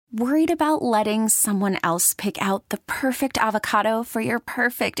Worried about letting someone else pick out the perfect avocado for your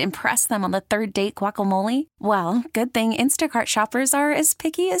perfect impress them on the third date guacamole? Well, good thing Instacart shoppers are as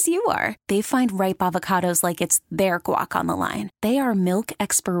picky as you are. They find ripe avocados like it's their guac on the line. They are milk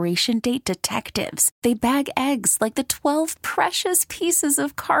expiration date detectives. They bag eggs like the 12 precious pieces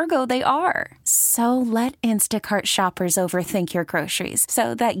of cargo they are. So let Instacart shoppers overthink your groceries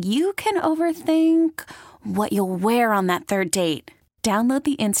so that you can overthink what you'll wear on that third date. Download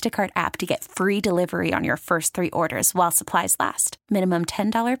the Instacart app to get free delivery on your first 3 orders while supplies last. Minimum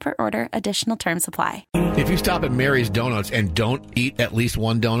 $10 per order. Additional terms apply. If you stop at Mary's Donuts and don't eat at least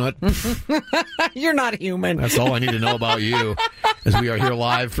one donut, you're not human. That's all I need to know about you. As we are here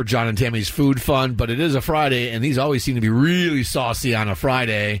live for John and Tammy's Food Fun, but it is a Friday, and these always seem to be really saucy on a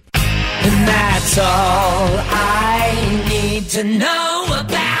Friday. And that's all I need to know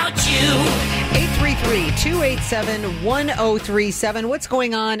about you. 833-287-1037. What's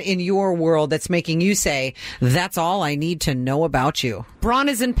going on in your world that's making you say, that's all I need to know about you? Braun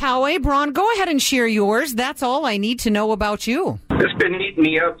is in Poway. Braun, go ahead and share yours. That's all I need to know about you. It's been eating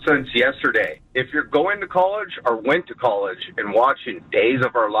me up since yesterday. If you're going to college or went to college and watching Days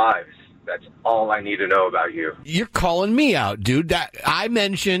of Our Lives, that's all I need to know about you. You're calling me out, dude. That I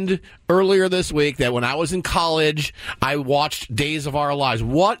mentioned earlier this week that when I was in college, I watched Days of Our Lives.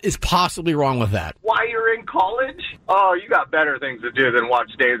 What is possibly wrong with that? Why you're in college? Oh, you got better things to do than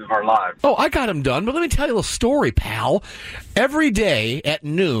watch Days of Our Lives. Oh, I got them done, but let me tell you a little story, pal. Every day at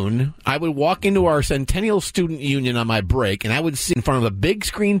noon, I would walk into our Centennial Student Union on my break, and I would sit in front of the big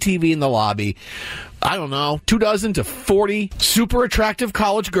screen TV in the lobby. I don't know, 24 to 40 super attractive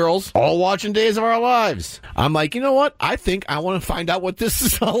college girls all watching Days of Our Lives. I'm like, you know what? I think I want to find out what this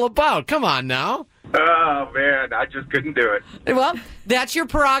is all about. Come on now. Oh, man, I just couldn't do it. Well, that's your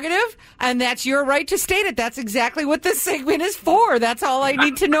prerogative, and that's your right to state it. That's exactly what this segment is for. That's all I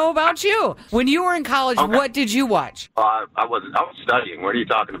need to know about you. When you were in college, What did you watch? I was studying. What are you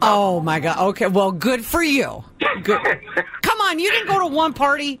talking about? Oh, my God. Okay, well, good for you. Good. Come on, you didn't go to one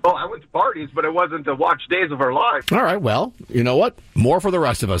party. Well, I went to parties, but it wasn't to watch Days of Our Lives. All right, well, you know what? More for the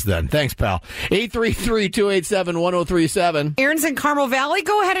rest of us then. Thanks, pal. 833-287-1037. Aaron's in Carmel Valley.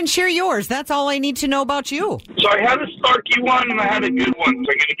 Go ahead and share yours. That's all I need to know about you. So I had a snarky one and I had a good one. So I'm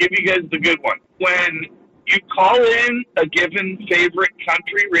going to give you guys the good one. When you call in a given favorite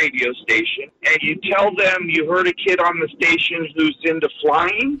country radio station and you tell them you heard a kid on the station who's into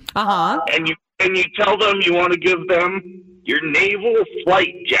flying, and you tell them you want to give them your naval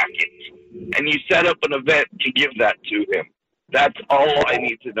flight jacket, and you set up an event to give that to him. That's all I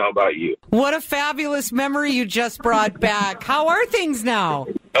need to know about you. What a fabulous memory you just brought back. How are things now?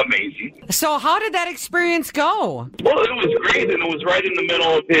 Amazing. So how did that experience go? Well, it was great, and it was right in the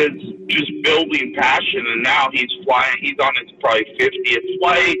middle of his just building passion, and now he's flying. He's on his probably 50th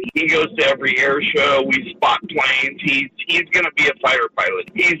flight. He goes to every air show. We spot planes. He's going to be a fighter pilot.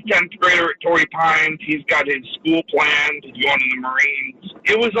 He's 10th grader at Torrey Pines. He's got his school planned. He's going to the Marines.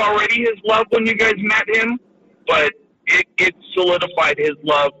 It was already his love when you guys met him, but it solidified his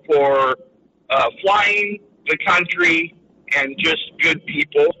love for flying, the country, and just good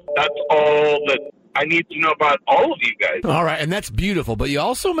people. That's all that I need to know about all of you guys. All right, and that's beautiful. But you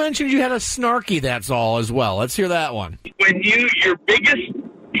also mentioned you had a snarky that's all as well. Let's hear that one. When your biggest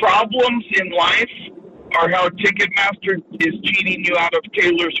problems in life are how Ticketmaster is cheating you out of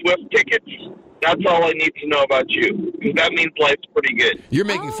Taylor Swift tickets, that's all I need to know about you, because that means life's pretty good. You're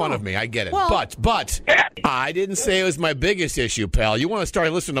making fun of me. I get it. Well, but I didn't say it was my biggest issue, pal. You want to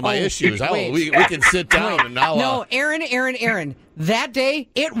start listening to my issues. We can sit down and I'll... No, Aaron. That day,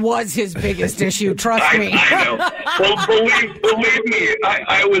 it was his biggest issue. Trust me. I know. Well, believe me,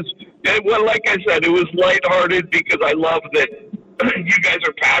 I was... Well, like I said, it was lighthearted because I love that you guys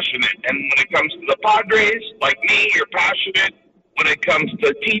are passionate. And when it comes to the Padres, like me, you're passionate. When it comes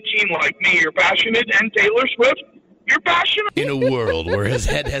to teaching, like me, you're passionate, and Taylor Swift, you're passionate. In a world where his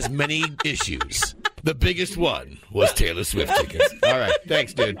head has many issues, the biggest one was Taylor Swift tickets. All right,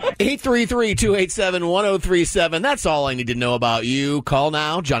 thanks, dude. 833-287-1037. That's all I need to know about you. Call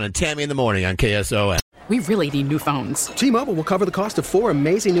now. John and Tammy in the morning on KSON. We really need new phones. T-Mobile will cover the cost of 4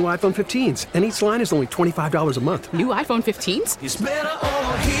 amazing new iPhone 15s, and each line is only $25 a month. New iPhone 15s? It's better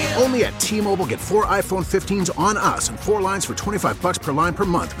over here. Only at T-Mobile, get 4 iPhone 15s on us and 4 lines for $25 per line per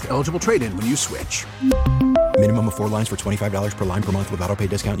month with eligible trade-in when you switch. Minimum of 4 lines for $25 per line per month with autopay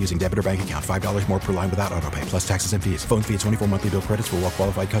discount using debit or bank account. $5 more per line without autopay, plus taxes and fees. Phone fee at 24 monthly bill credits for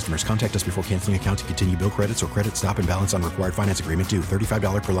well-qualified customers. Contact us before canceling account to continue bill credits or credit stop and balance on required finance agreement due.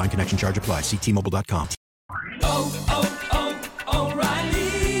 $35 per line connection charge applies. See T-Mobile.com.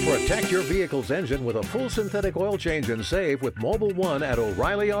 O'Reilly. For a Protect your vehicle's engine with a full synthetic oil change and save with Mobil 1 at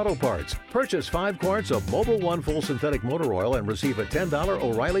O'Reilly Auto Parts. Purchase 5 quarts of Mobil 1 full synthetic motor oil and receive a $10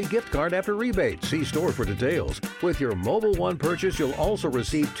 O'Reilly gift card after rebate. See store for details. With your Mobil 1 purchase, you'll also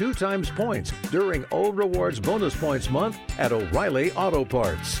receive 2 times points during O Rewards Bonus Points Month at O'Reilly Auto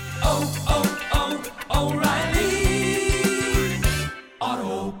Parts. O'Reilly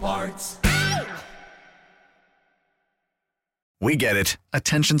Auto Parts. We get it.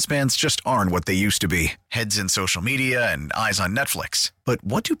 Attention spans just aren't what they used to be. Heads in social media and eyes on Netflix. But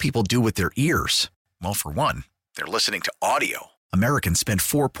what do people do with their ears? Well, for one, they're listening to audio. Americans spend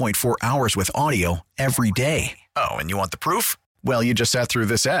 4.4 hours with audio every day. Oh, and you want the proof? Well, you just sat through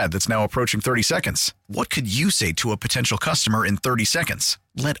this ad that's now approaching 30 seconds. What could you say to a potential customer in 30 seconds?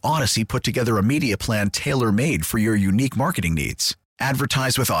 Let Odyssey put together a media plan tailor-made for your unique marketing needs.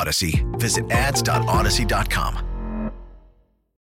 Advertise with Odyssey. Visit ads.odyssey.com.